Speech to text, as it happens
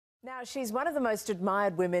Now, she's one of the most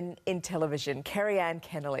admired women in television, Kerri-Anne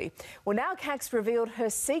Kennerley. Well, now Cax revealed her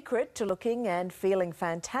secret to looking and feeling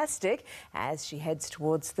fantastic as she heads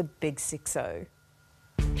towards the big 6-0.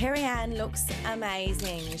 Kerri-Anne looks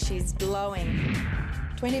amazing. She's glowing.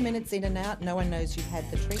 20 minutes in and out, no one knows you've had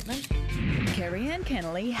the treatment. Kerri-Anne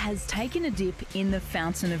Kennerley has taken a dip in the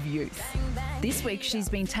fountain of youth. This week she's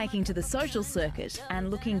been taking to the social circuit and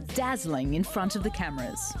looking dazzling in front of the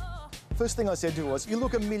cameras. First thing I said to her was, "You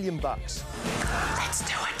look $1 million." Let's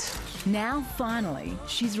do it. Now, finally,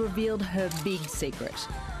 she's revealed her big secret.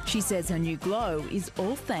 She says her new glow is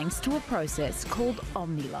all thanks to a process called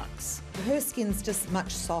Omnilux. Her skin's just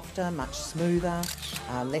much softer, much smoother,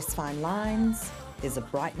 less fine lines. There's a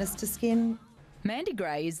brightness to skin. Mandy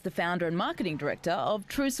Gray is the founder and marketing director of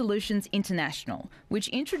True Solutions International, which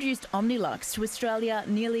introduced Omnilux to Australia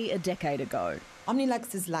nearly a decade ago.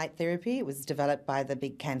 Omnilux is light therapy. It was developed by the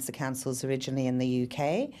big cancer councils originally in the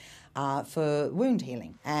UK for wound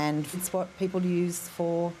healing. And it's what people use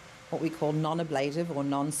for what we call non-ablative or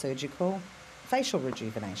non-surgical facial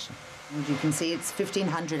rejuvenation. And you can see it's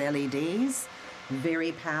 1,500 LEDs.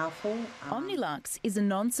 Very powerful. Omnilux is a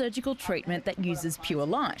non-surgical treatment that uses pure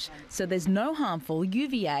light, so there's no harmful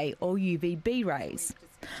UVA or UVB rays.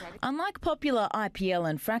 Unlike popular IPL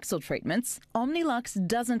and Fraxel treatments, Omnilux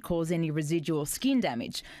doesn't cause any residual skin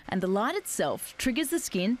damage, and the light itself triggers the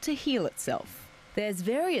skin to heal itself. There's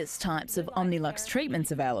various types of Omnilux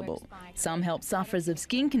treatments available. Some help sufferers of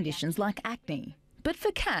skin conditions like acne. But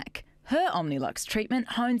for CAC, her Omnilux treatment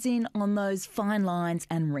hones in on those fine lines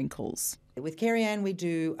and wrinkles. With Kerri-Anne, we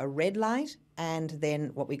do a red light and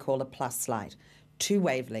then what we call a plus light. 2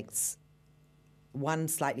 wavelengths, one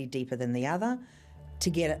slightly deeper than the other, to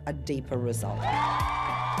get a deeper result. Well,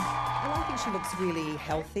 I think she looks really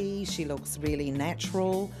healthy. She looks really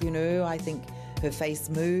natural. You know, I think her face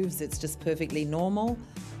moves. It's just perfectly normal.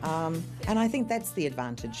 And I think that's the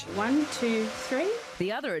advantage. 1, 2, 3.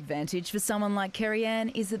 The other advantage for someone like Kerri-Anne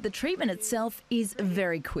is that the treatment itself is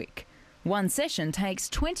very quick. One session takes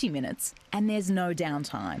 20 minutes and there's no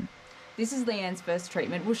downtime. This is Leanne's first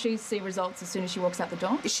treatment. Will she see results as soon as she walks out the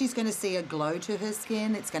door? She's going to see a glow to her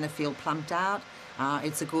skin. It's going to feel plumped out.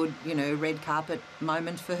 It's a good, red carpet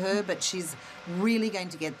moment for her, but she's really going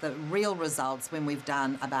to get the real results when we've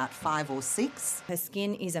done about 5 or 6. Her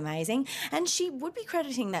skin is amazing, and she would be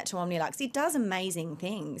crediting that to Omnilux. It does amazing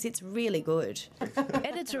things. It's really good.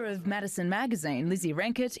 Editor of Madison magazine, Lizzie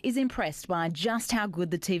Renkert, is impressed by just how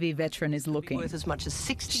good the TV veteran is looking. Worth as much as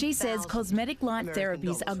 60,000 She says cosmetic light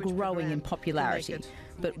therapies are growing in popularity.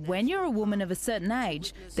 But when you're a woman of a certain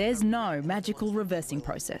age, there's no magical reversing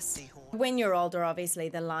process. When you're older, obviously,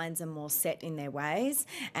 the lines are more set in their ways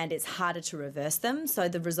and it's harder to reverse them, so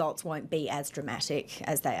the results won't be as dramatic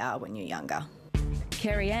as they are when you're younger.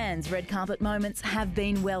 Kerri-Anne's red carpet moments have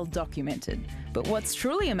been well documented, but what's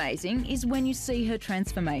truly amazing is when you see her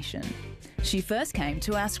transformation. She first came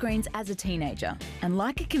to our screens as a teenager, and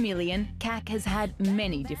like a chameleon, CAC has had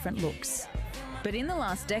many different looks. But in the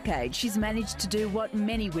last decade, she's managed to do what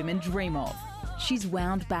many women dream of. She's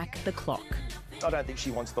wound back the clock. I don't think she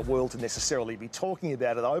wants the world to necessarily be talking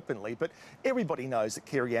about it openly, but everybody knows that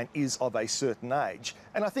Kerri-Anne is of a certain age,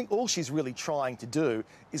 and I think all she's really trying to do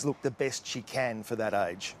is look the best she can for that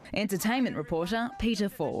age. Entertainment reporter Peter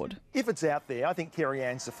Ford. If it's out there, I think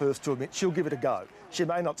Kerri-Anne's the first to admit she'll give it a go. She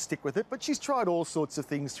may not stick with it, but she's tried all sorts of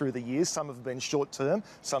things through the years. Some have been short-term,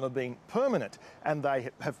 some have been permanent, and they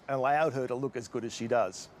have allowed her to look as good as she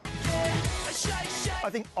does. I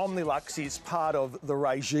think Omnilux is part of the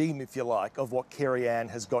regime, if you like, of what Kerri-Anne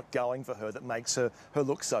has got going for her that makes her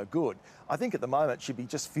look so good. I think at the moment she'd be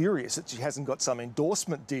just furious that she hasn't got some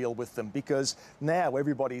endorsement deal with them, because now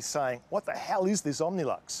everybody's saying, what the hell is this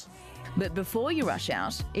Omnilux? But before you rush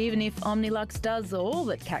out, even if Omnilux does all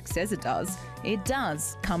that CAC says it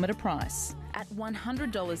does come at a price. At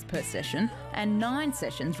 $100 per session and 9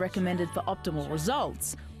 sessions recommended for optimal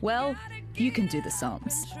results, well, you can do the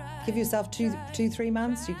sums. Give yourself 3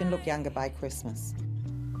 months, you can look younger by Christmas.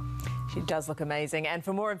 She does look amazing. And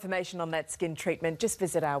for more information on that skin treatment, just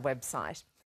visit our website.